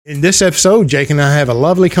In this episode, Jake and I have a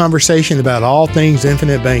lovely conversation about all things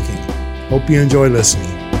infinite banking. Hope you enjoy listening.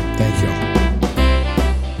 Thank you.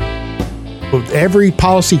 Well, every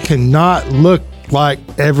policy cannot look like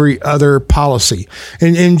every other policy.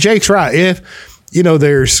 And Jake's right. If,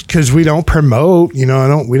 because we don't promote, we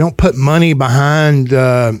don't put money behind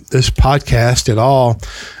this podcast at all.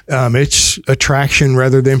 It's attraction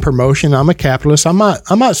rather than promotion. I'm a capitalist. I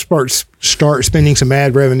might start spending some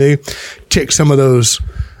ad revenue, tick some of those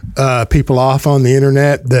people off on the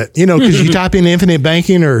internet that, because you type in infinite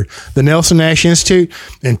banking or the Nelson Nash Institute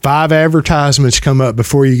and 5 advertisements come up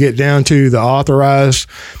before you get down to the authorized,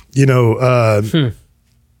 Nelson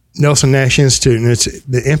Nash Institute, and it's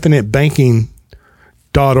the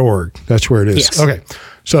infinitebanking.org. That's where it is. Yes. Okay.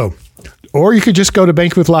 So, or you could just go to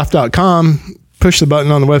bankwithlife.com, push the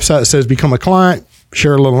button on the website that says become a client,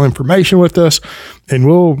 share a little information with us, and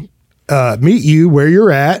we'll meet you where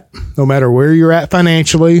you're at, no matter where you're at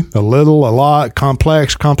financially, a little, a lot,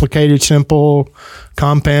 complex, complicated, simple,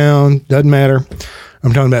 compound, doesn't matter.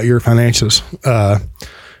 I'm talking about your finances.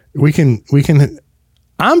 We can,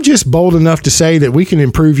 I'm just bold enough to say that we can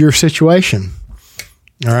improve your situation.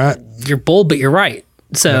 All right. You're bold, but you're right.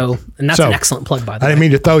 So, and that's an excellent plug, by the way. I didn't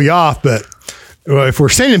mean to throw you off, but if we're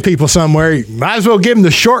sending people somewhere, you might as well give them the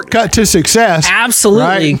shortcut to success.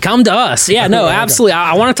 Absolutely. Right? Come to us. Yeah, no, absolutely.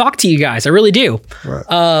 I want to talk to you guys. I really do.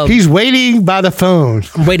 Right. He's waiting by the phone.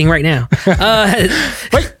 I'm waiting right now.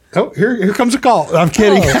 Wait. Oh, here comes a call. I'm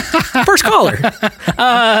kidding. First caller.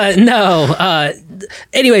 No.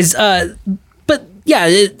 Anyways, but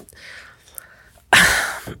yeah,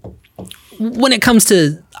 when it comes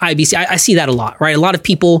to IBC, I see that a lot, right? A lot of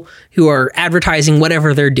people who are advertising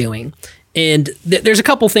whatever they're doing. And there's a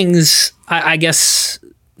couple things, I guess,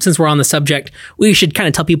 since we're on the subject, we should kind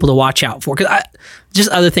of tell people to watch out for. Because just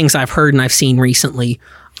other things I've heard and I've seen recently.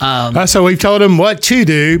 So we've told them what to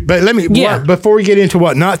do, but before we get into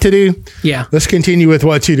what not to do, let's continue with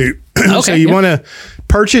what to do. Okay, so you want to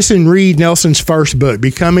purchase and read Nelson's first book,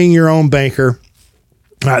 Becoming Your Own Banker.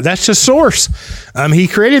 That's the source. He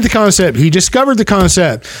created the concept. He discovered the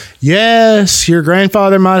concept. Yes, your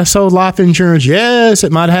grandfather might have sold life insurance. Yes,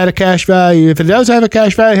 it might have had a cash value. If it does have a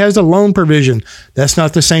cash value, it has a loan provision. That's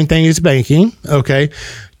not the same thing as banking. Okay.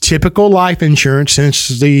 Typical life insurance since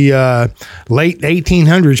the late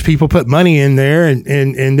 1800s, people put money in there and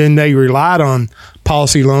then they relied on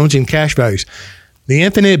policy loans and cash values. The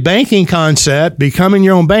infinite banking concept, becoming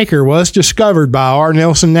your own banker, was discovered by R.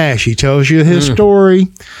 Nelson Nash. He tells you his story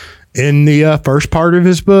in the first part of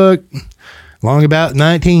his book. Long about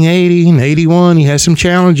 1980 and 81, he had some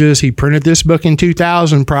challenges. He printed this book in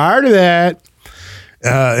 2000. Prior to that,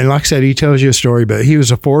 and like I said, he tells you a story, but he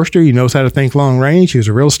was a forester. He knows how to think long range. He was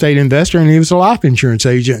a real estate investor, and he was a life insurance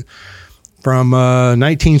agent from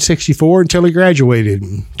 1964 until he graduated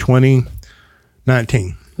in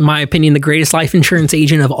 2019. My opinion, the greatest life insurance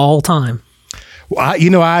agent of all time. Well,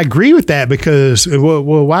 I agree with that because, well,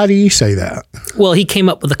 why do you say that? Well, he came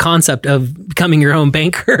up with the concept of becoming your own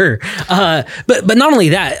banker. But not only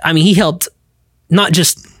that, I mean, he helped not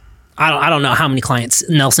just, I don't know how many clients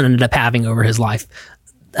Nelson ended up having over his life,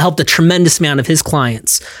 helped a tremendous amount of his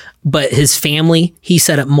clients, but his family, he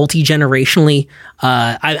set up multi-generationally.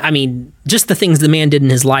 I mean, just the things the man did in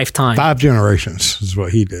his lifetime. 5 generations is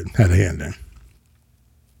what he did, had a hand in.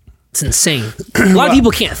 It's insane. A lot of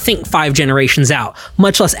people can't think 5 generations out,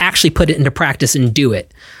 much less actually put it into practice and do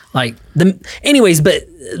it. But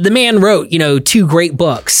the man wrote, 2 great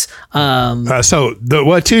books. So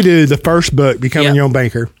what to do, the first book, Becoming Your Own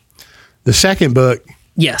Banker. The second book,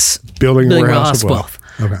 yes, Building a Warehouse of Wealth.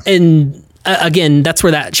 Okay. And again, that's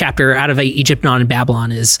where that chapter out of Egypt, and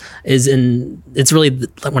Babylon is in. It's really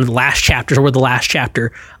one of the last chapters, or the last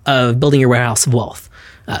chapter of Building Your Warehouse of Wealth.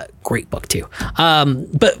 Great book too.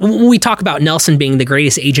 But when we talk about Nelson being the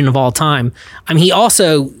greatest agent of all time, I mean, he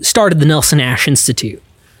also started the Nelson Nash Institute.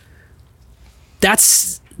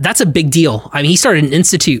 That's a big deal. I mean, he started an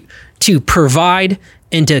institute to provide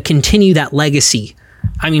and to continue that legacy.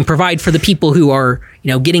 I mean, provide for the people who are,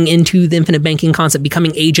 getting into the infinite banking concept,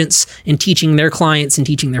 becoming agents and teaching their clients and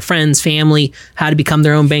teaching their friends, family, how to become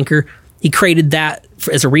their own banker. He created that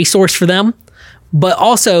as a resource for them. But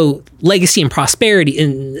also legacy and prosperity,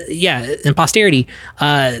 and posterity.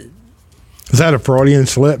 Is that a Freudian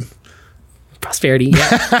slip? Prosperity,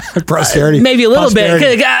 yeah. Prosperity. Maybe a little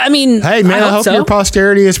bit. I mean, hey man, I hope your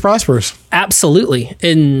posterity is prosperous. Absolutely,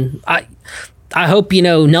 and I hope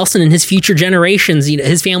Nelson and his future generations,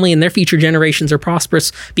 his family and their future generations are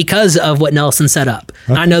prosperous because of what Nelson set up.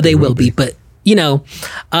 I know they will be, but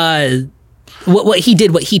what he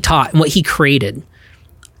did, what he taught, and what he created.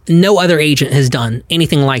 No other agent has done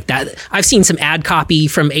anything like that. I've seen some ad copy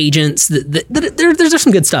from agents. There's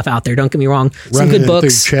some good stuff out there. Don't get me wrong. Some good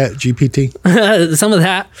books. Chat GPT. Some of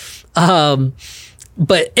that.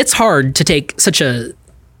 But it's hard to take such a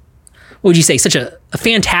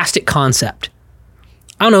fantastic concept.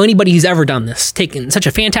 I don't know anybody who's ever done this, taken such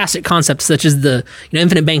a fantastic concept such as the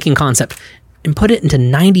infinite banking concept and put it into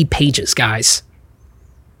 90 pages, guys.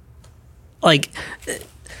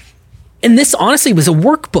 And this honestly was a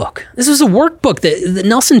workbook. This was a workbook that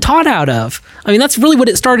Nelson taught out of. I mean, that's really what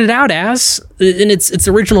it started out as in its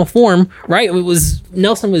original form, right?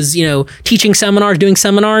 Nelson was, teaching seminars, doing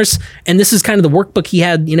seminars, and this is kind of the workbook he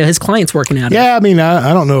had, his clients working out of. Yeah, I mean,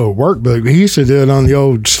 I don't know a workbook, but he used to do it on the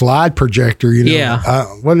old slide projector, Yeah.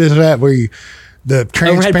 What is that where the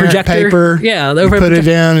transparent paper, the you put it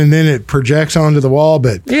down and then it projects onto the wall.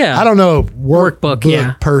 But I don't know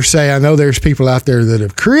workbook per se. I know there's people out there that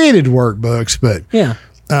have created workbooks, but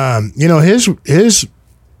his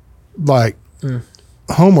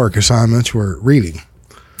homework assignments were reading.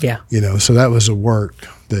 Yeah, so that was a work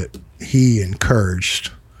that he encouraged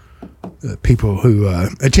people who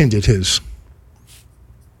attended his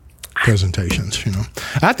presentations.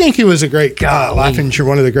 I think he was a great life insurance,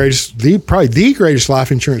 one of the greatest, probably the greatest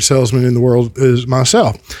life insurance salesman in the world is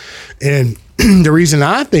myself. And the reason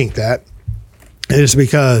I think that is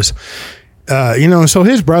because, so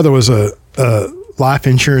his brother was a life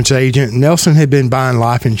insurance agent. Nelson had been buying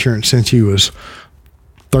life insurance since he was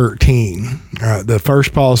 13. The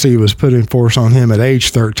first policy was put in force on him at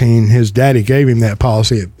age 13. His daddy gave him that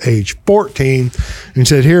policy at age 14 and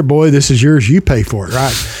said, here, boy, this is yours. You pay for it,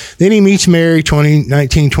 right? Then he meets Mary,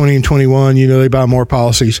 19, 20, and 21. They buy more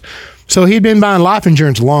policies. So he'd been buying life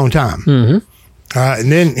insurance a long time. Mm-hmm. And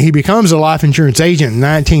then he becomes a life insurance agent in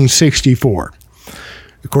 1964.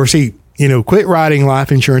 Of course, he quit writing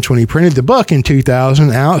life insurance when he printed the book in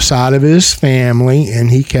 2000 outside of his family,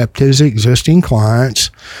 and he kept his existing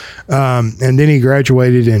clients. And then he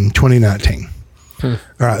graduated in 2019. All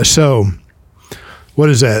right. So what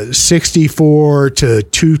is that? 64 to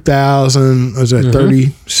 2000. Was that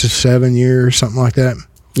 37 years, something like that?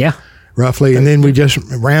 Yeah. Roughly. And then we just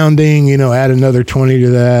rounding, add another 20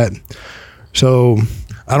 to that. So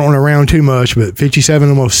I don't want to round too much, but 57,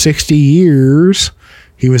 almost 60 years.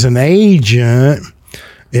 He was an agent,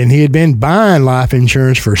 and he had been buying life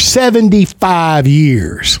insurance for 75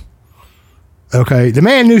 years. Okay. The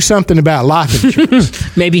man knew something about life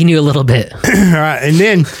insurance. Maybe he knew a little bit. All right. And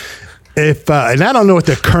then and I don't know what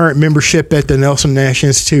the current membership at the Nelson Nash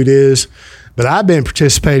Institute is, but I've been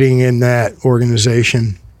participating in that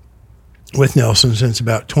organization with Nelson since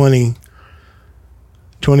about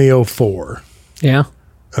 2004. Yeah.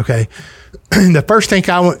 Okay. The first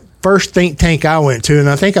think tank I went to, and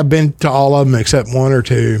I think I've been to all of them except one or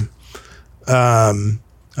two. I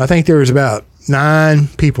think there was about 9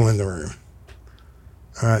 people in the room.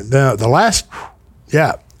 All right. Now the last,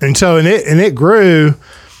 and so it grew.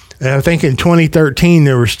 And I think in 2013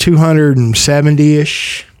 there was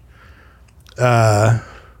 270-ish.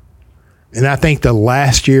 And I think the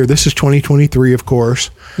last year, this is 2023, of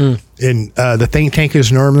course, and the think tank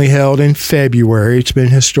is normally held in February. It's been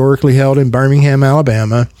historically held in Birmingham,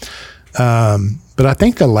 Alabama. But I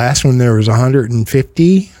think the last one there was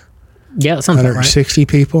 150. Yeah, something 160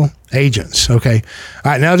 people, agents. Okay.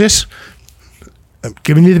 All right. Now just I'm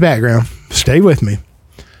giving you the background. Stay with me.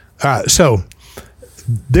 All right. So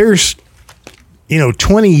there's,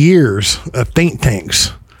 20 years of think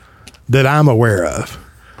tanks that I'm aware of.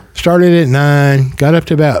 Started at 9, got up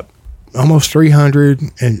to about almost 300,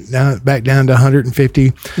 and now back down to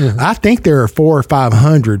 150. Mm-hmm. I think there are 400 or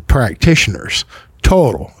 500 practitioners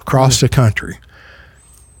total across the country.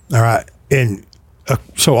 All right. And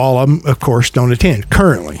so all of them, of course, don't attend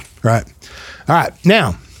currently. Right. All right.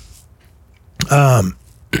 Now,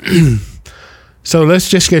 so let's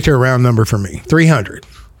just get to a round number for me. 300.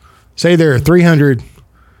 Say there are 300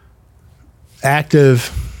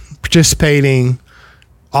 active, participating,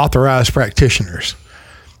 authorized practitioners.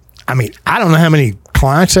 I mean, I don't know how many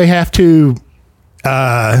clients they have to,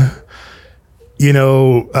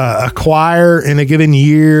 acquire in a given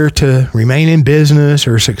year to remain in business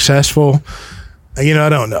or successful. I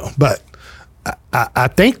don't know, but I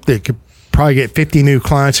think they could probably get 50 new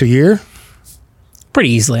clients a year. Pretty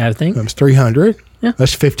easily, I would think. That's 300. Yeah.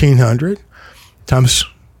 That's 1,500 times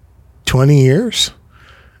 20 years.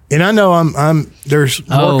 And I know there's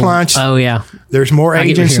more clients. Oh, yeah. There's more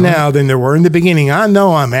agents now than there were in the beginning. I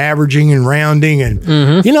know I'm averaging and rounding, and,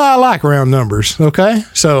 I like round numbers. Okay.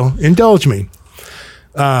 So indulge me.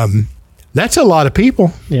 That's a lot of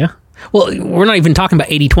people. Yeah. Well, we're not even talking about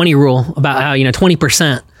 80-20 rule, about how,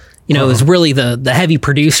 20% is really the heavy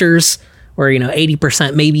producers, where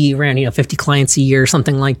 80%, maybe around 50 clients a year,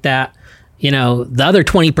 something like that. The other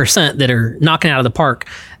 20% that are knocking out of the park,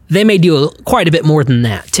 they may do quite a bit more than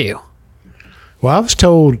that too. Well, I was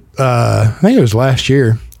told, I think it was last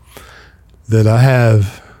year, that I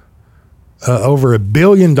have over $1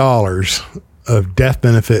 billion of death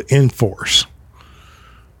benefit in force.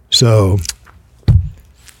 So,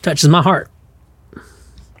 touches my heart.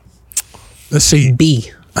 Let's see.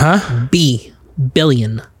 B. Huh? B.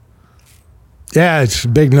 Billion. Yeah, it's a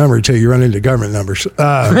big number until you run into government numbers.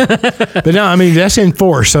 But no, I mean, that's in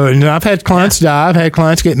force. So I've had clients die. I've had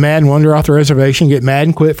clients get mad and wander off the reservation, get mad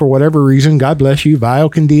and quit for whatever reason. God bless you. Vio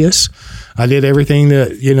con Dios. I did everything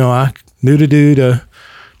that, I knew to do to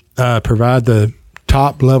provide the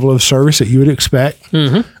top level of service that you would expect.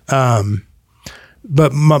 Mm-hmm.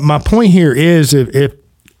 But my point here is if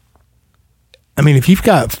you've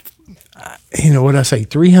got, what I say,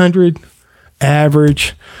 300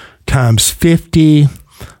 average times 50,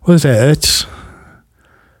 what is that?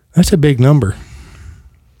 That's a big number.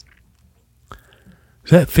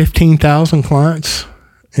 Is that 15,000 clients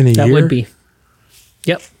in a year? That would be.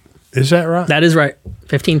 Yep. Is that right? That is right.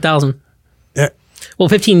 15,000. Yeah. Well,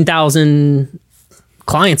 15,000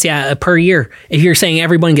 clients, per year. If you're saying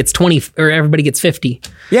everyone gets 20 or everybody gets 50.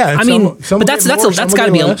 Yeah. But that's got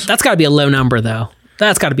to be a low number though.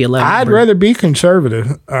 That's got to be a low number. I'd rather be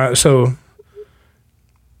conservative. So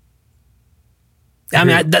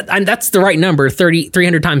that's the right number.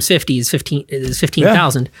 300 times 50 is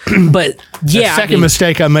 15,000. Yeah. But yeah, the second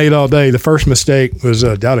mistake I made all day. The first mistake was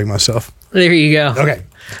doubting myself. There you go. Okay.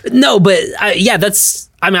 No, but that's.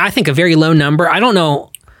 I think a very low number. I don't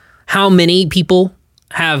know how many people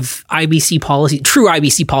have IBC policy, true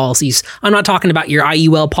IBC policies. I'm not talking about your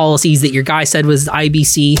IUL policies that your guy said was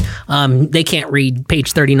IBC. They can't read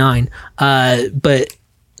page 39. But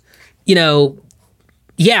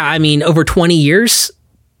over 20 years,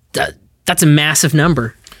 that's a massive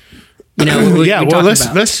number. Well, let's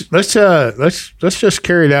just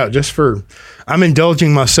carry it out just for. I'm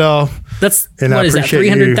indulging myself. And I appreciate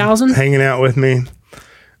 300,000 hanging out with me.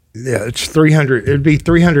 Yeah, it's 300. It'd be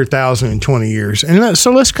 300,000 in 20 years, and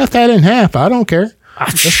so let's cut that in half. I don't care.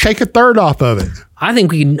 Let's take a third off of it. I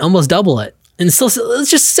think we can almost double it, and still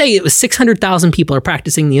let's just say it was 600,000 people are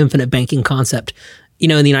practicing the infinite banking concept. In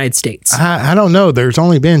the United States. I don't know. There's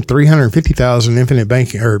only been 350,000 infinite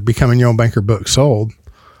banking or becoming your own banker books sold.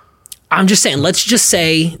 I'm just saying, let's just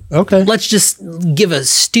say, okay. Let's just give a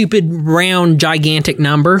stupid, round, gigantic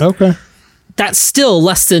number. Okay. That's still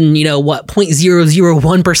less than,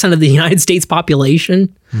 0.001% of the United States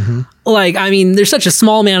population. Mm-hmm. There's such a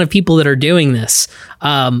small amount of people that are doing this.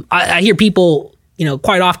 I hear people,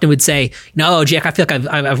 quite often would say, "Oh, Jack, I feel like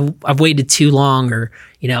I've waited too long," or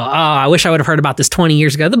I wish I would have heard about this 20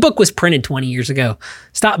 years ago. The book was printed 20 years ago.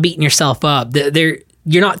 Stop beating yourself up. You're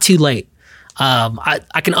not too late.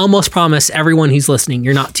 I can almost promise everyone who's listening,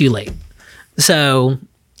 you're not too late. So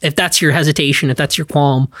if that's your hesitation, if that's your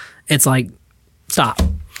qualm, it's like, stop.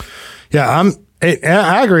 Yeah,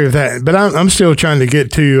 I agree with that, but I'm still trying to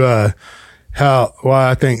get to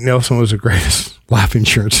why I think Nelson was the greatest life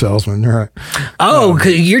insurance salesman, right? Oh,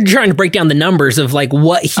 because you're trying to break down the numbers of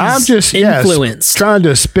what he's influenced. Trying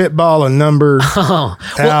to spitball a number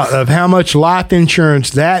out of how much life insurance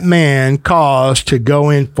that man caused to go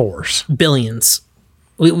in force. Billions.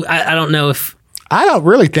 I don't know if... I don't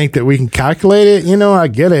really think that we can calculate it. I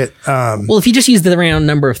get it. Well, if you just use the round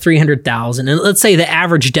number of 300,000, and let's say the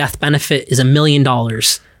average death benefit is $1 million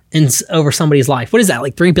over somebody's life. What is that,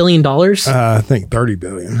 like $3 billion? I think $30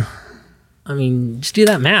 billion. Just do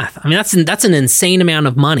that math. That's an insane amount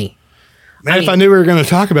of money. Man, if I knew we were going to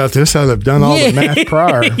talk about this, I'd have done all the math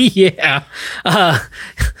prior. Yeah.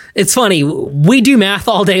 It's funny. We do math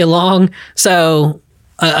all day long. So,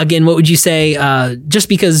 again, what would you say? Just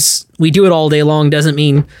because we do it all day long doesn't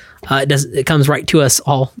mean it comes right to us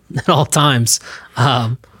at all times.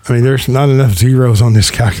 There's not enough zeros on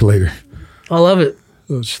this calculator. I love it.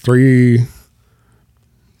 It's 3,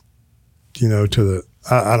 to the,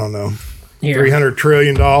 I don't know. Here. $300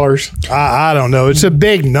 trillion. I don't know. It's a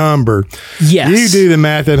big number. Yes. You do the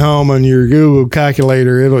math at home on your Google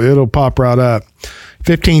calculator. It'll pop right up.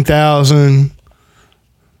 15,000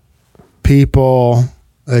 people,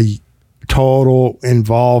 a total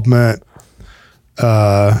involvement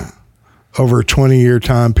over a 20-year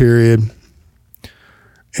time period,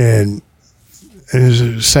 and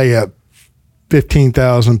say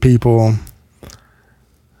 15,000 people.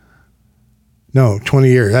 No, 20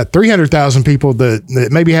 years. 300,000 people that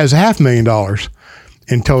maybe has $500,000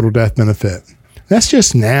 in total death benefit. That's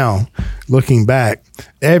just now. Looking back,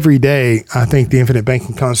 every day, I think the infinite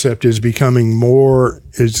banking concept is becoming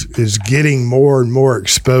is getting more and more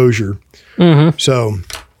exposure. Mm-hmm. So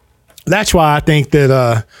that's why I think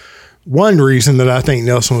that one reason that I think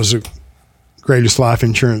Nelson was the greatest life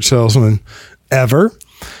insurance salesman ever,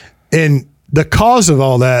 and the cause of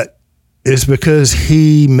all that is because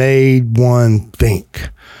he made one think.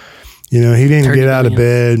 He didn't get out of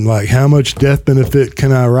bed and like, how much death benefit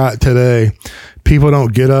can I write today? People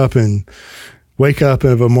don't get up and wake up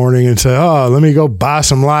in the morning and say, oh, let me go buy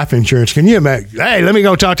some life insurance. Can you imagine? Hey, let me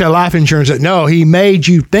go talk to life insurance. No, he made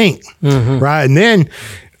you think, right? And then,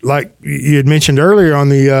 like you had mentioned earlier on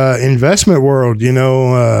the investment world,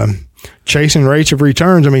 chasing rates of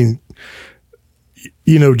returns. I mean,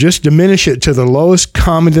 just diminish it to the lowest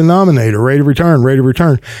common denominator, rate of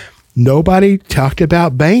return. Nobody talked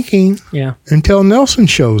about banking until Nelson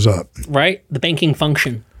shows up. Right? The banking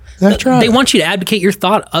function. That's right. They want you to advocate your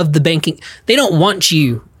thought of the banking. They don't want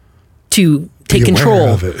you to take control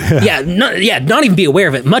of it. Not even be aware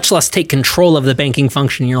of it, much less take control of the banking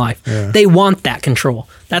function in your life. Yeah. They want that control.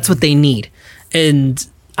 That's what they need. And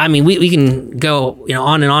I mean, we can go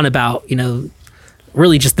on and on about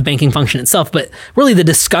really just the banking function itself, but really the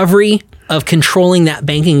discovery of controlling that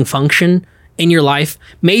banking function in your life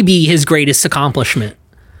may be his greatest accomplishment.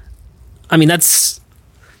 I mean, that's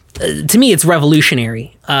to me, it's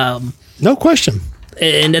revolutionary. No question.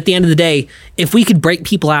 And at the end of the day, if we could break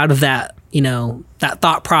people out of that, that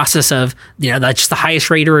thought process of, that's just the highest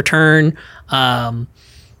rate of return, because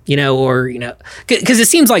it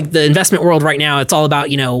seems like the investment world right now, it's all about,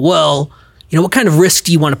 what kind of risk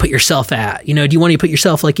do you want to put yourself at? Do you want to put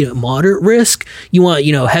yourself like, moderate risk? You want,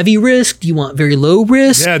 heavy risk? Do you want very low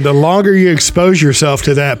risk? Yeah, the longer you expose yourself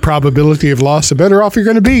to that probability of loss, the better off you're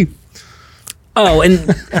going to be. Oh, and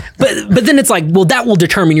but then it's like, well, that will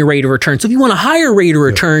determine your rate of return. So if you want a higher rate of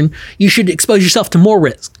return, you should expose yourself to more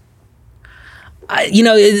risk.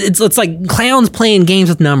 It's like clowns playing games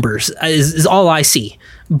with numbers is all I see.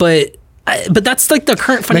 But that's like the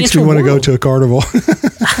current financial world. Makes me want to go to a carnival.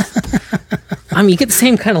 I mean, you get the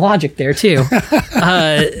same kind of logic there too.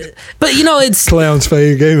 But it's clowns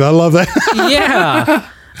playing games. I love that. Yeah,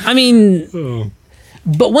 I mean.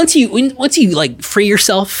 But once you like free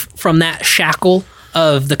yourself from that shackle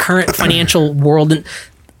of the current financial world, and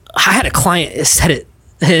I had a client that said it,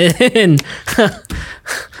 and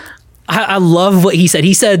I love what he said.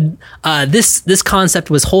 He said this concept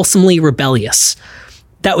was wholesomely rebellious.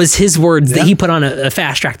 That was his words that he put on a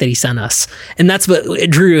fast track that he sent us, and that's what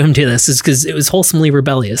drew him to this, is because it was wholesomely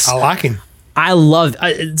rebellious. I like him. I love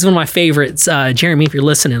it's one of my favorites. Jeremy, if you're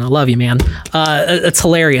listening, I love you, man. It's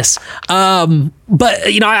hilarious. But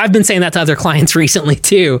I've been saying that to other clients recently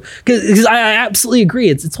too, because I absolutely agree.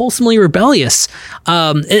 It's wholesomely rebellious,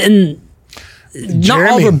 and not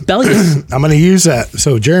Jeremy, all rebellious. I'm going to use that.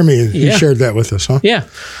 So Jeremy, you shared that with us, huh? Yeah.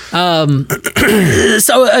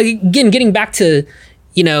 So again, getting back to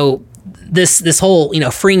this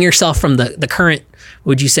whole freeing yourself from the current,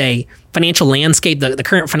 would you say, financial landscape, the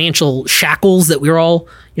current financial shackles that we're all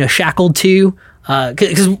shackled to,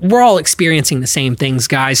 because we're all experiencing the same things,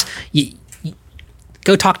 guys. You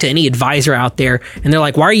go talk to any advisor out there, and they're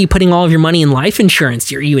like, "Why are you putting all of your money in life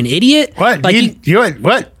insurance? Are you an idiot?" What? Like,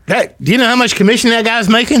 what? Do you know how much commission that guy's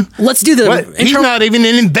making? Let's do the. He's not even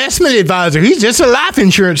an investment advisor. He's just a life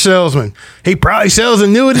insurance salesman. He probably sells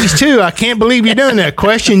annuities too. I can't believe you're doing that.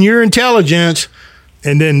 Question your intelligence,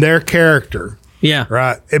 and then their character. Yeah.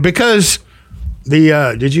 Right. Because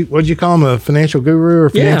what'd you call him, a financial guru or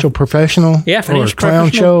financial professional? Yeah, financial or a clown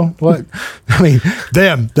show? What? I mean,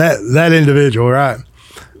 that individual, right?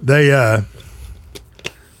 They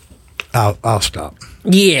I'll stop.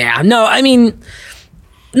 Yeah. No, I mean,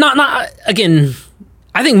 not again,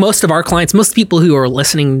 I think most of our clients, most people who are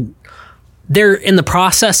listening, they're in the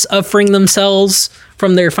process of freeing themselves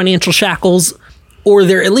from their financial shackles, or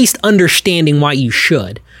they're at least understanding why you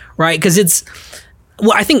should, right? Because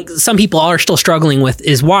what I think some people are still struggling with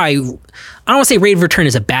is why, I don't want to say rate of return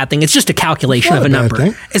is a bad thing. It's just a calculation of a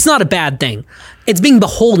number. It's not a bad thing. It's being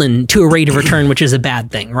beholden to a rate of return, which is a bad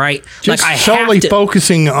thing, right? Just like solely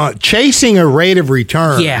focusing on chasing a rate of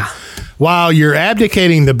return. Yeah. While you're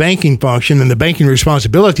abdicating the banking function and the banking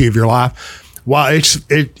responsibility of your life, while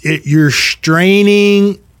you're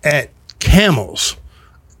straining at camels.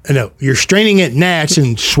 You're straining at gnats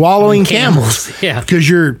and swallowing camels. Yeah. Because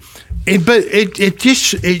it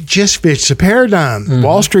just fits the paradigm. Mm-hmm.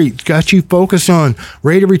 Wall Street got you focused on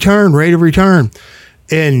rate of return,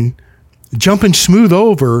 and jumping smooth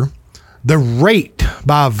over the rate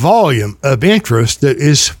by volume of interest that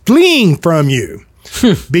is fleeing from you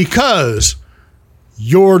because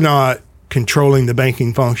you're not controlling the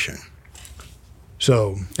banking function.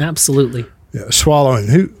 So absolutely, swallowing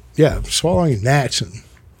gnats and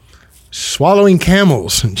swallowing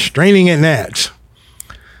camels and straining at gnats.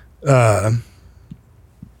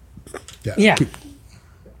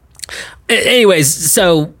 Anyways,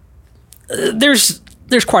 so there's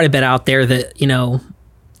quite a bit out there that, I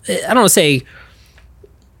don't want to say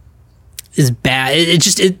is bad.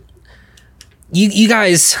 You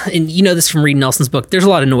guys, and you know this from reading Nelson's book, there's a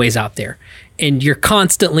lot of noise out there, and you're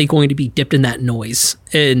constantly going to be dipped in that noise.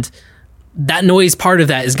 And that noise, part of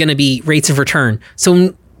that is going to be rates of return. So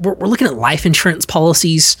when we're looking at life insurance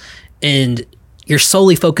policies, and you're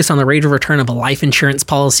solely focused on the rate of return of a life insurance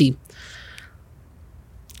policy,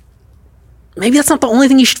 maybe that's not the only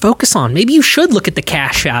thing you should focus on. Maybe you should look at the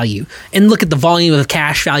cash value and look at the volume of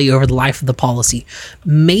cash value over the life of the policy.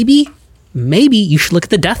 Maybe you should look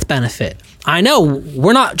at the death benefit. I know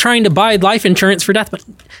we're not trying to buy life insurance for death, but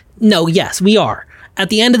no, yes, we are. At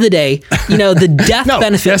the end of the day, the death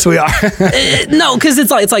benefit. Yes, we are. No, because it's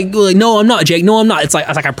like, no, I'm not, Jake. No, I'm not. It's like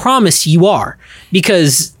I promise you are,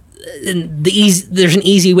 because there's an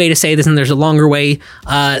easy way to say this, and there's a longer way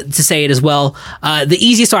to say it as well. The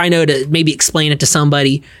easiest way I know to maybe explain it to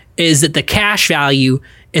somebody is that the cash value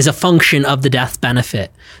is a function of the death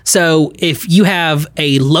benefit. So if you have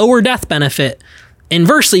a lower death benefit,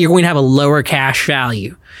 inversely, you're going to have a lower cash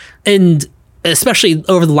value, and especially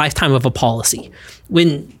over the lifetime of a policy.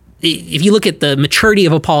 If you look at the maturity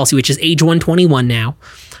of a policy, which is age 121 now,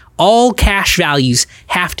 all cash values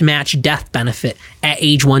have to match death benefit at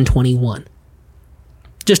age 121.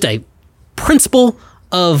 Just a principle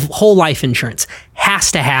of whole life insurance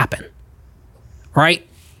has to happen, right?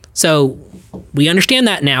 So we understand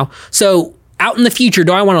that now. So out in the future,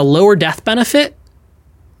 do I want a lower death benefit?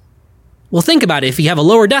 Well, think about it. If you have a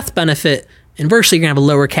lower death benefit, inversely, you're going to have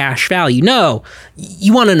a lower cash value. No,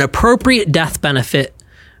 you want an appropriate death benefit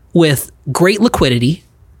with great liquidity,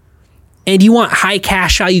 and you want high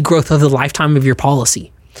cash value growth over the lifetime of your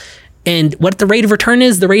policy. And what the rate of return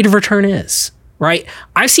is, right?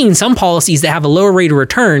 I've seen some policies that have a lower rate of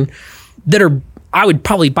return that I would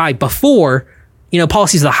probably buy before,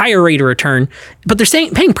 policies with a higher rate of return, but they're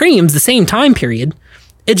paying premiums the same time period.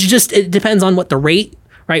 It depends on what the rate,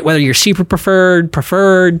 right? Whether you're super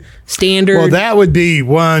preferred, standard. Well, that would be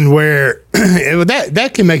one where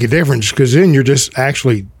that can make a difference, because then you're just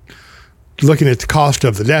actually looking at the cost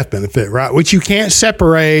of the death benefit, right? Which you can't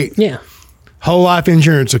separate. Yeah. Whole life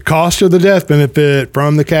insurance, the cost of the death benefit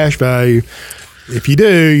from the cash value. If you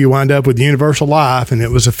do, you wind up with universal life, and it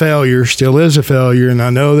was a failure, still is a failure. And I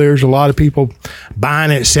know there's a lot of people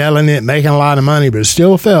buying it, selling it, making a lot of money, but it's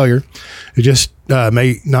still a failure. It just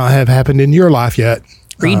may not have happened in your life yet.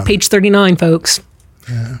 Read page 39, folks.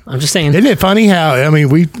 Yeah. I'm just saying. Isn't it funny how,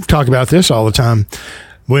 we talk about this all the time.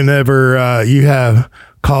 Whenever you have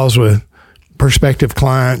calls with prospective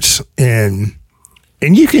clients, and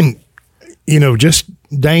you can, just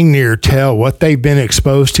dang near tell what they've been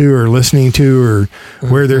exposed to or listening to, or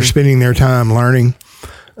where they're spending their time learning.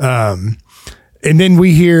 And then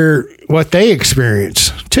we hear what they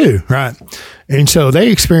experience too, right? And so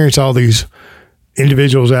they experience all these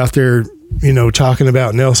individuals out there, talking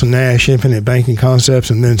about Nelson Nash infinite banking concepts,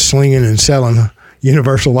 and then slinging and selling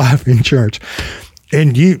universal life insurance.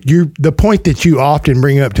 And the point that you often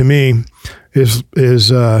bring up to me is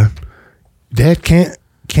Dad,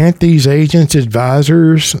 can't these agents,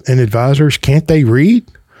 advisors, can't they read?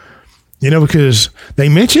 Because they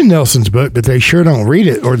mention Nelson's book, but they sure don't read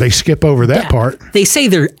it, or they skip over that part. They say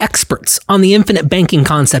they're experts on the infinite banking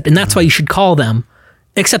concept, and that's why you should call them.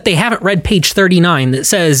 Except they haven't read page 39 that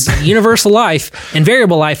says universal life and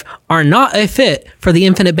variable life are not a fit for the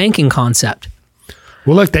infinite banking concept.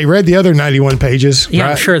 Well, look, they read the other 91 pages. Yeah,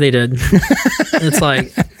 right? I'm sure they did. It's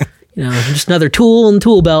like, just another tool in the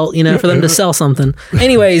tool belt, for them to sell something.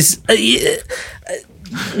 Anyways,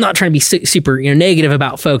 not trying to be super, super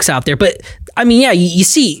about folks out there, but you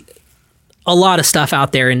see a lot of stuff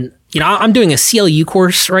out there, and I'm doing a CLU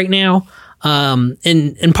course right now.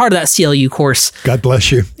 And part of that CLU course. God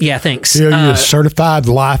bless you. Yeah, thanks. You're a certified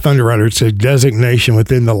life underwriter. It's a designation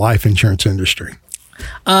within the life insurance industry.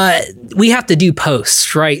 We have to do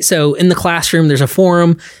posts, right? So in the classroom, there's a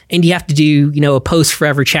forum, and you have to do, a post for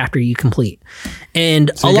every chapter you complete. And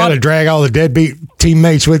so you got to drag all the deadbeat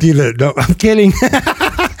teammates with you. I'm kidding.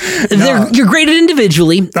 You're graded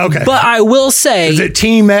individually. Okay. But I will say, is it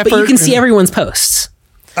team effort? But you can see everyone's posts.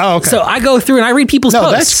 Oh, okay. So I go through and I read people's posts.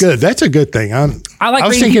 No, that's good. That's a good thing. I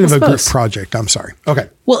was thinking of a group project. I'm sorry. Okay.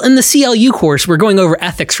 Well, in the CLU course, we're going over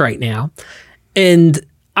ethics right now. And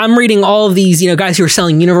I'm reading all of these, guys who are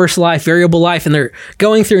selling universal life, variable life, and they're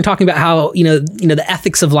going through and talking about how, the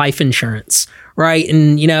ethics of life insurance, right?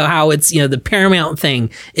 And, how it's, the paramount thing.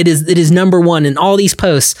 It is number one in all these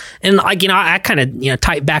posts. And I kind of,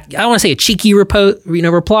 type back, I don't want to say a cheeky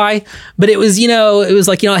reply, but it was,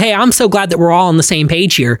 like, hey, I'm so glad that we're all on the same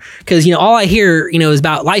page here. Cause, all I hear, is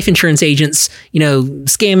about life insurance agents,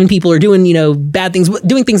 scamming people or doing, bad things,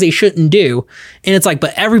 doing things they shouldn't do. And it's like,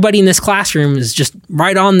 but everybody in this classroom is just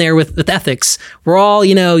right on there with ethics. We're all,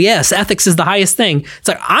 yes, ethics is the highest thing. It's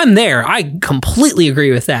like, I'm there. I completely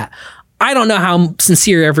agree with that. I don't know how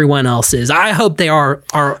sincere everyone else is. I hope they are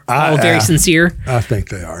all very sincere. I think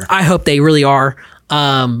they are. I hope they really are.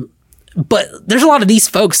 But there's a lot of these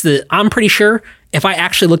folks that I'm pretty sure if I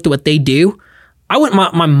actually looked at what they do, I want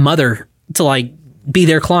my mother to be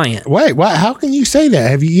their client. Wait, what? How can you say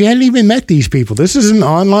that? You hadn't even met these people. This is an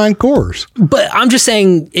online course. But I'm just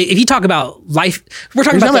saying, if you talk about life, we're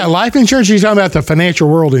talking about life insurance. You're talking about the financial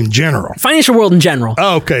world in general. Financial world in general.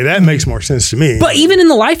 Oh, okay, that makes more sense to me. But even in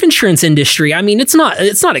the life insurance industry, I mean, there's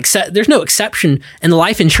no exception in the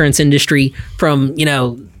life insurance industry from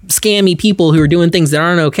scammy people who are doing things that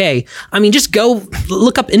aren't okay. I mean, just go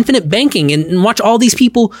look up infinite banking and watch all these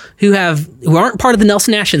people who aren't part of the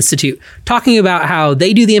Nelson Nash Institute talking about how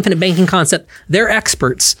they do the infinite banking concept. They're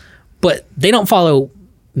experts, but they don't follow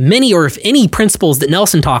many or if any principles that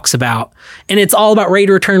Nelson talks about. And it's all about rate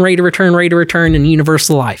of return, and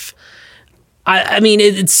universal life. I mean,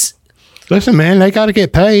 it's... Listen, man, they got to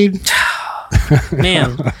get paid.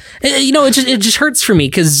 Man, it just hurts for me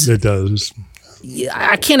because... It does.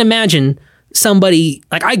 I can't imagine somebody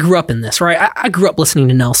I grew up in this, right? I grew up listening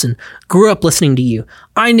to Nelson, grew up listening to you.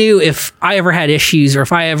 I knew if I ever had issues or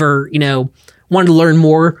if I ever, wanted to learn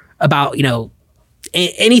more about,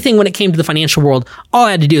 anything when it came to the financial world, all I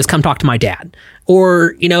had to do is come talk to my dad.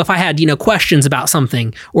 Or, if I had, questions about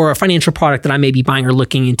something or a financial product that I may be buying or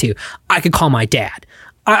looking into, I could call my dad.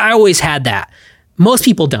 I always had that. Most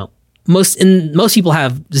people don't. Most people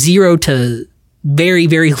have zero to very,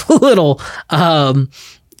 very little not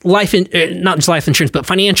just life insurance, but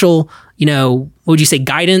financial, what would you say,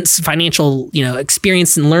 guidance, financial,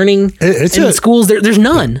 experience and learning in schools. There's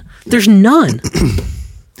none. There's none.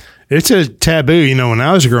 It's a taboo, when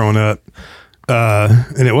I was growing up,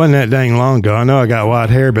 and it wasn't that dang long ago. I know I got white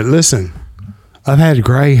hair, but listen, I've had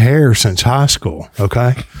gray hair since high school,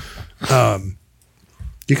 okay?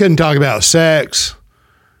 You couldn't talk about sex,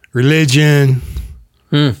 religion,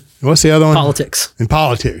 what's the other one? Politics. And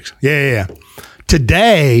politics. Yeah.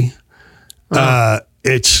 Today,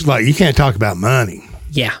 it's like you can't talk about money.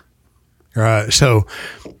 Yeah. Right. So,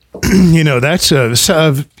 that's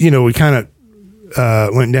we kind of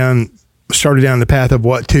started down the path of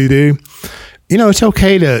what to do. It's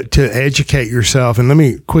okay to educate yourself. And let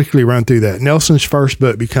me quickly run through that. Nelson's first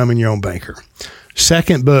book, Becoming Your Own Banker.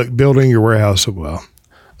 Second book, Building Your Warehouse of Wealth.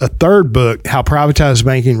 A third book, How Privatized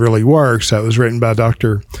Banking Really Works. That was written by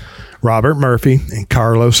Dr. Robert Murphy and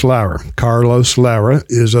Carlos Laura. Carlos Laura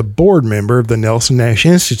is a board member of the Nelson Nash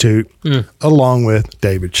Institute, along with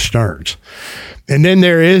David Stearns. And then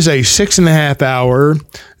there is a 6.5-hour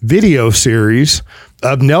video series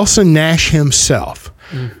of Nelson Nash himself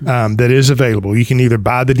that is available. You can either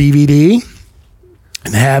buy the DVD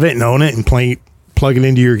and have it and own it and plug it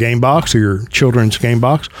into your game box or your children's game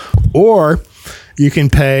box, or you can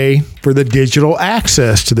pay for the digital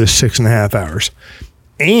access to this 6.5 hours.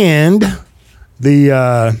 And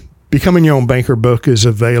the Becoming Your Own Banker book is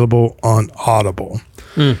available on Audible.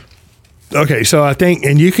 Okay, so I think,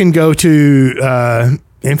 and you can go to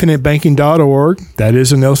infinitebanking.org. That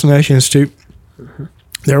is the Nelson Nash Institute,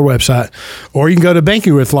 their website. Or you can go to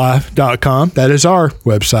bankingwithlife.com. That is our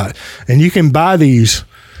website. And you can buy these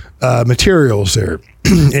materials there.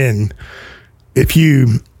 And if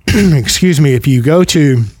you... if you go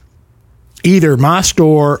to either my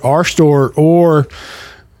store, our store, or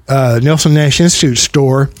Nelson Nash Institute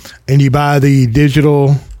store, and you buy the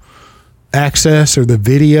digital access or the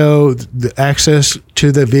video, the access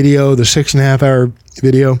to the video, the 6.5-hour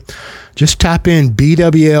video, just type in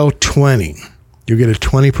BWL 20. You'll get a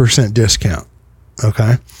 20% discount.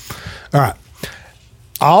 Okay. All right.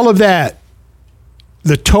 All of that,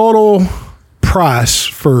 the total price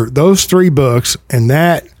for those 3 books and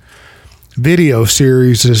that video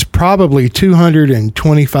series is probably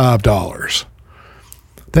 $225.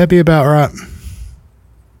 That'd be about right.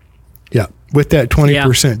 Yeah, with that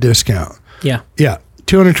 20% discount. Yeah. Yeah,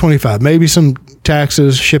 $225. Maybe some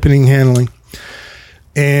taxes, shipping and handling.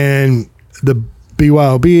 And the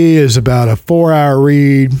BYOB is about a 4-hour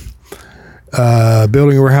read.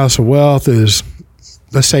 Building a Warehouse of Wealth is,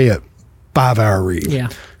 let's say, a 5-hour read. Yeah.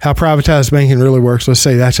 how privatized banking really works, let's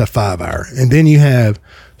say that's a 5 hour. And then you have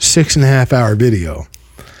 6.5 hour video,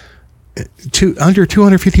 under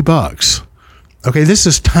 $250. Okay, this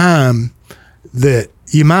is time that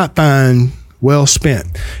you might find well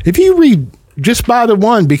spent. If you read, just buy the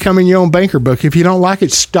one, Becoming Your Own Banker book. If you don't like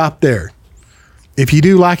it, stop there. If you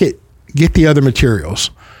do like it, get the other materials.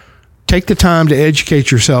 Take the time to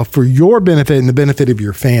educate yourself for your benefit and the benefit of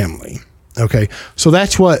your family. Okay, so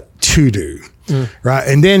that's what to do. Right.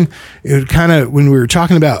 And then it kind of, when we were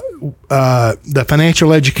talking about the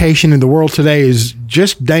financial education in the world today is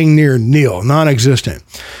just dang near nil, non-existent.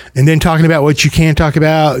 And then talking about what you can talk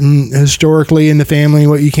about and historically in the family,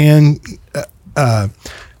 what you can,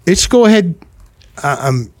 it's go ahead.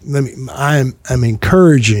 I'm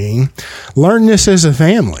encouraging, learn this as a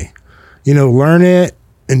family, learn it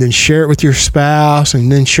and then share it with your spouse and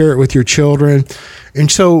then share it with your children. And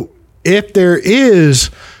so if there is,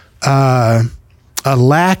 a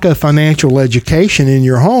lack of financial education in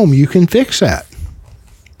your home, you can fix that.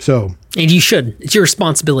 So, and you should. It's your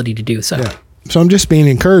responsibility to do so. Yeah. So I'm just being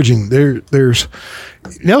encouraging. There's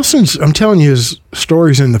Nelson's. I'm telling you his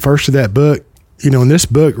stories in the first of that book. And this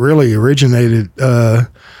book really originated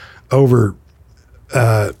over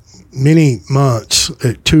many months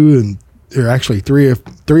at 2 or actually 3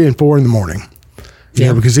 and 4 in the morning.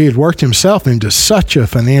 Because he had worked himself into such a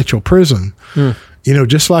financial prison.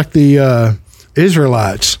 Just like the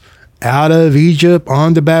Israelites out of Egypt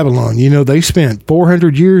on to Babylon. They spent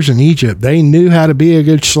 400 years in Egypt. They knew how to be a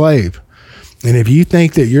good slave. And if you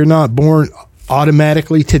think that you're not born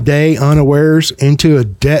automatically today unawares into a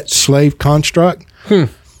debt slave construct,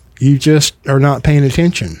 you just are not paying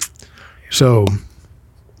attention. So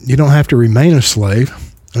you don't have to remain a slave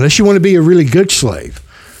unless you want to be a really good slave,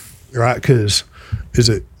 right? Because is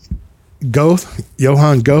it Goethe,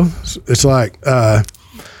 Johann Goethe? It's like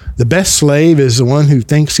the best slave is the one who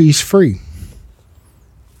thinks he's free.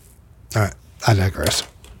 All right, I digress.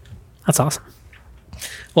 That's awesome.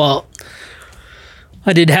 Well,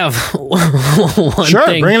 I did have one sure,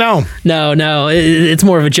 thing. Bring it on. No, it's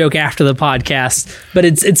more of a joke after the podcast, but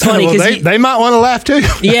it's funny because they might want to laugh too.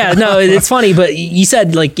 Yeah, no, it's funny, but you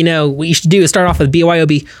said what you should do is start off with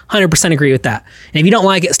BYOB. 100% agree with that. And if you don't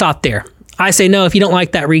like it, stop there. I say no. If you don't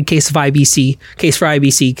like that, read Case for IBC,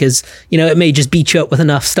 because it may just beat you up with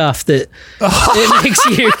enough stuff that it makes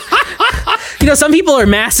you. Some people are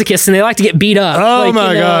masochists and they like to get beat up. Oh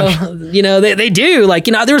my gosh! They do.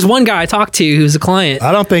 There was one guy I talked to who's a client.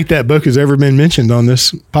 I don't think that book has ever been mentioned on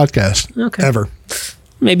this podcast. Okay. Ever.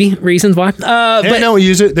 Maybe reasons why. But don't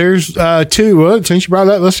use it. There's 2. Well, since you brought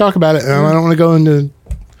it up, let's talk about it. I don't want to go into.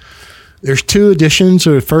 There's 2 editions,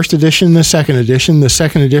 the first edition, the second edition. The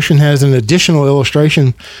second edition has an additional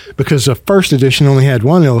illustration because the first edition only had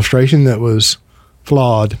 1 illustration that was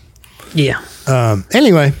flawed. Yeah.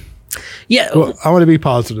 Anyway. Yeah. Well, I want to be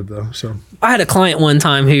positive though. So I had a client one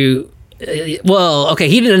time who, he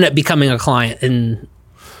didn't end up becoming a client. And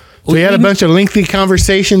so you had a bunch of lengthy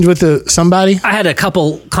conversations with somebody? I had a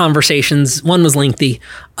couple conversations. One was lengthy.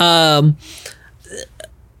 God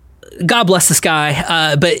bless this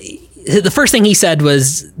guy. But the first thing he said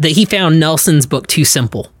was that he found Nelson's book too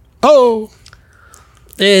simple. Oh.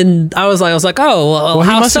 And I was like, oh, well,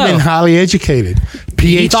 how he must have been highly educated.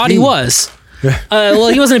 PhD. He thought he was. He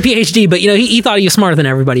wasn't a PhD, but he thought he was smarter than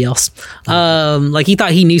everybody else. He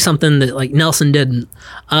thought he knew something that Nelson didn't.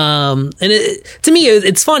 And to me,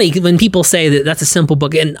 it's funny when people say that that's a simple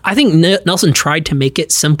book, and I think Nelson tried to make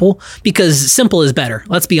it simple because simple is better.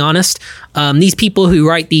 Let's be honest. These people who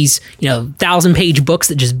write these 1,000-page books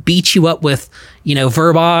that just beat you up with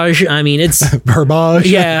verbiage. I mean, it's verbiage.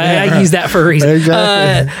 Yeah, I use that for a reason.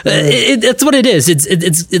 Exactly. It's what it is.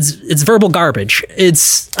 It's verbal garbage.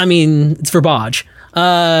 It's verbiage.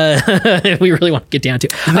 We really want to get down to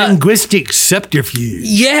linguistic subterfuge.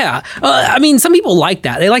 Yeah. Some people like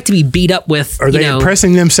that. They like to be beat up with. Are they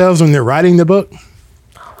impressing themselves when they're writing the book?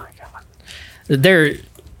 Oh my God.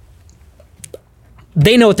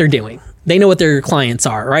 They know what they're doing. They know what their clients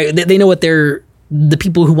are, right? They know what the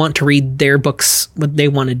people who want to read their books, what they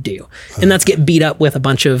want to do. And that's get beat up with a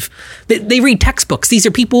bunch of, they read textbooks. These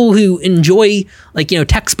are people who enjoy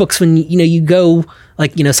textbooks when, you go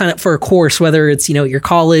sign up for a course, whether it's, your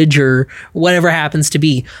college or whatever happens to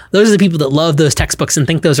be. Those are the people that love those textbooks and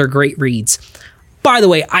think those are great reads. By the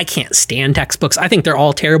way, I can't stand textbooks. I think they're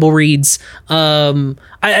all terrible reads.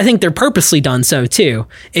 I think they're purposely done so too.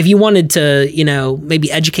 If you wanted to,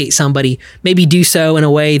 maybe educate somebody, maybe do so in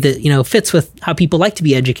a way that, fits with how people like to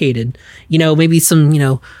be educated. Maybe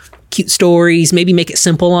some, cute stories, maybe make it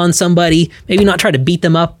simple on somebody, maybe not try to beat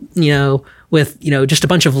them up, with, just a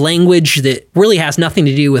bunch of language that really has nothing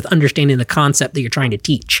to do with understanding the concept that you're trying to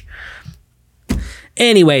teach.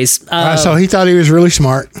 Anyways, so he thought he was really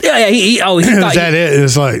smart. Yeah, he thought that it?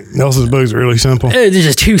 It's like Nelson's book's really simple. It's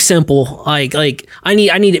just too simple. Like I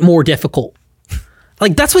need it more difficult.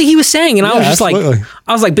 Like that's what he was saying, and I was just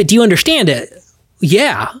absolutely. But do you understand it?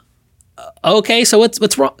 Yeah. Okay, so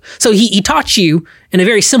what's wrong? So he taught you in a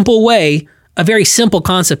very simple way, a very simple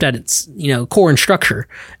concept at its core and structure.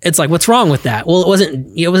 It's like, what's wrong with that? Well, it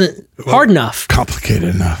wasn't hard enough,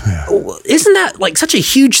 complicated enough. Yeah. Isn't that like such a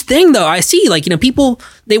huge thing though? I see people,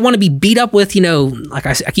 they want to be beat up with like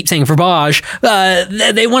I keep saying verbiage.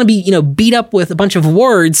 They want to be beat up with a bunch of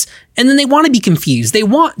words, and then they want to be confused. They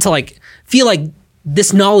want to like feel like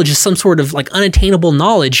this knowledge is some sort of like unattainable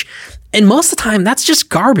knowledge, and most of the time that's just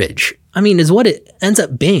garbage. I mean, is what it ends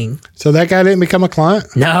up being. So that guy didn't become a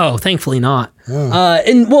client? No, thankfully not.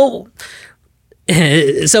 Oh.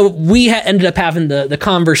 So we ended up having the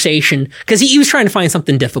conversation because he was trying to find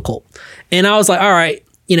something difficult. And I was like, all right,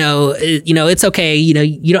 it's okay.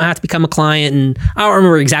 You don't have to become a client. And I don't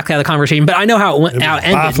remember exactly how the conversation, but I know how it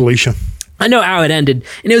ended. Bye, Felicia. I know how it ended.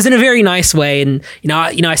 And it was in a very nice way. And,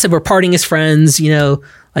 I said, we're parting as friends,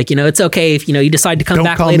 it's okay if, you decide to come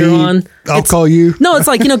back later on. I'll call you. No, it's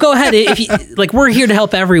like, go ahead. If you, we're here to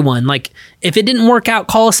help everyone. Like, if it didn't work out,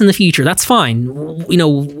 call us in the future. That's fine.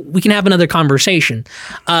 We can have another conversation.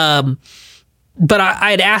 But I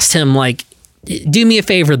had asked him, do me a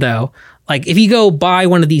favor though. Like, if you go buy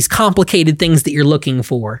one of these complicated things that you're looking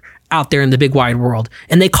for out there in the big wide world,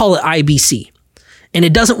 and they call it IBC, and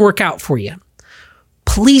it doesn't work out for you,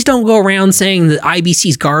 please don't go around saying that IBC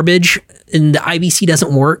is garbage and the IBC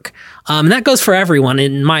doesn't work. And that goes for everyone,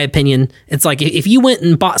 in my opinion. It's like if you went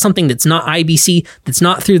and bought something that's not IBC, that's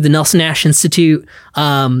not through the Nelson Nash Institute,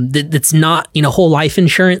 that's not, whole life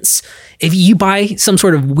insurance. If you buy some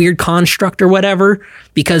sort of weird construct or whatever,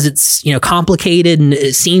 because it's, complicated and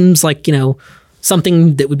it seems like,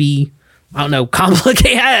 something that would be, I don't know,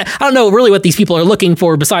 complicated. I don't know really what these people are looking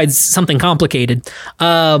for besides something complicated.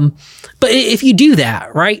 But if you do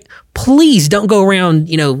that, right, please don't go around,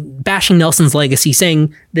 bashing Nelson's legacy,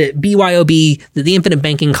 saying that BYOB, that the infinite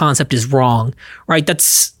banking concept is wrong, right?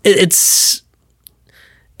 It's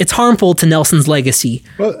harmful to Nelson's legacy.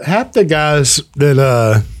 Well, half the guys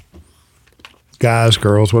that,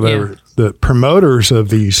 girls, whatever, the promoters of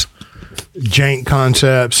these jank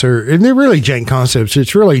concepts, and they're really jank concepts.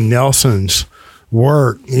 It's really Nelson's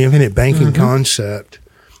work, the infinite banking concept,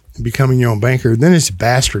 becoming your own banker. Then it's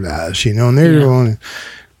bastardized, and they're going,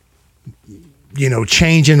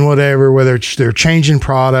 changing whatever, whether they're changing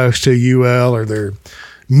products to UL or they're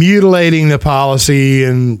mutilating the policy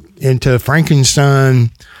and into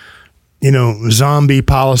Frankenstein, zombie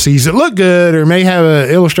policies that look good or may have an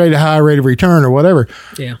illustrated high rate of return or whatever.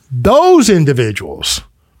 Yeah. Those individuals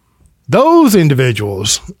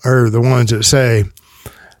are the ones that say,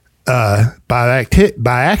 by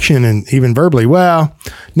action and even verbally, well,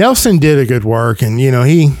 Nelson did a good work and,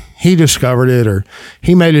 he discovered it or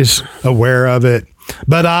he made us aware of it,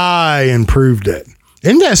 but I improved it.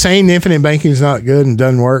 Isn't that saying infinite banking is not good and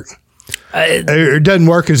doesn't work? It doesn't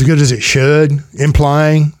work as good as it should,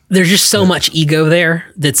 implying. There's just so much ego there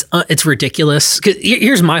that's it's ridiculous. 'Cause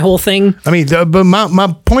here's my whole thing. I mean, but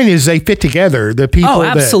my point is they fit together. The people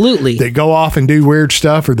that go off and do weird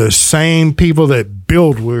stuff are the same people that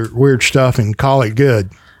build weird stuff and call it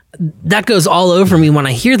good. That goes all over me when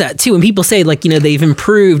I hear that too. When people say they've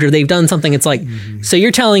improved or they've done something, it's like, so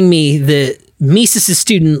you're telling me that Mises'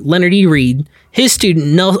 student, Leonard E. Reed, his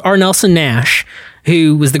student, R. Nelson Nash,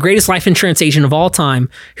 who was the greatest life insurance agent of all time,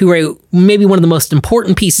 who wrote maybe one of the most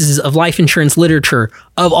important pieces of life insurance literature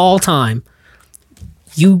of all time,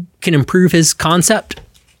 you can improve his concept?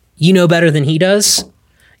 You know better than he does?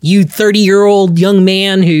 You 30-year-old young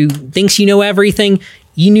man who thinks you know everything,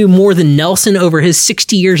 you knew more than Nelson over his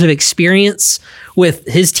 60 years of experience with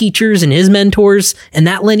his teachers and his mentors and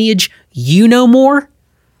that lineage. You know more?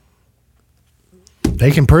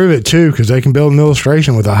 They can prove it too because they can build an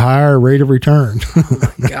illustration with a higher rate of return.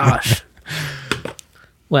 Gosh.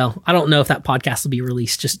 Well, I don't know if that podcast will be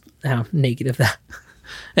released, just how negative that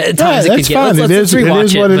at times it could get. Fine. It is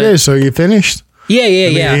what it is. So you finished? Yeah.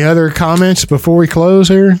 Any other comments before we close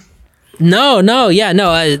here? No.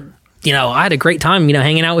 I had a great time,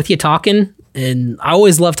 hanging out with you, talking. And I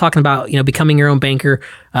always love talking about, becoming your own banker,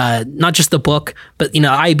 not just the book, but,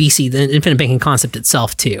 IBC, the infinite banking concept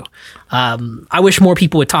itself too. I wish more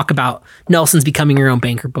people would talk about Nelson's Becoming Your Own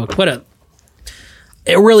Banker book.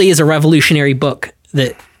 It really is a revolutionary book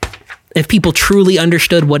that if people truly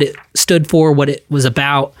understood what it stood for, what it was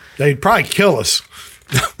about. They'd probably kill us.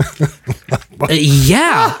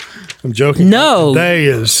 Yeah. I'm joking. No. They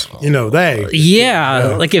is, they.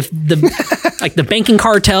 Yeah. Like if the banking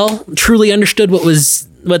cartel truly understood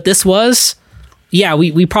what this was. Yeah,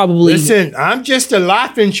 we probably. Listen, I'm just a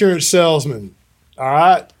life insurance salesman. All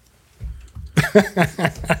right.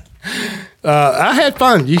 I had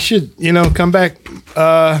fun. You should, come back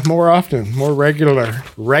more often, more regularly.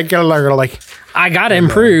 I gotta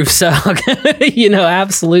improve, so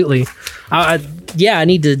absolutely. I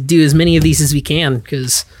need to do as many of these as we can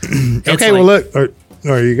because. Okay, well, look,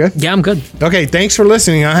 are you good? Yeah, I'm good. Okay, thanks for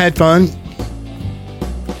listening. I had fun.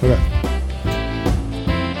 Okay.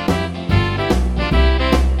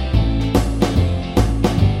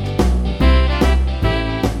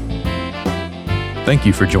 Thank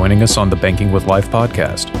you for joining us on the Banking with Life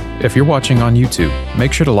podcast. If you're watching on YouTube,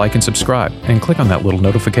 make sure to like and subscribe and click on that little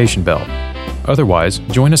notification bell. Otherwise,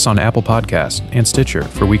 join us on Apple Podcasts and Stitcher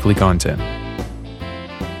for weekly content.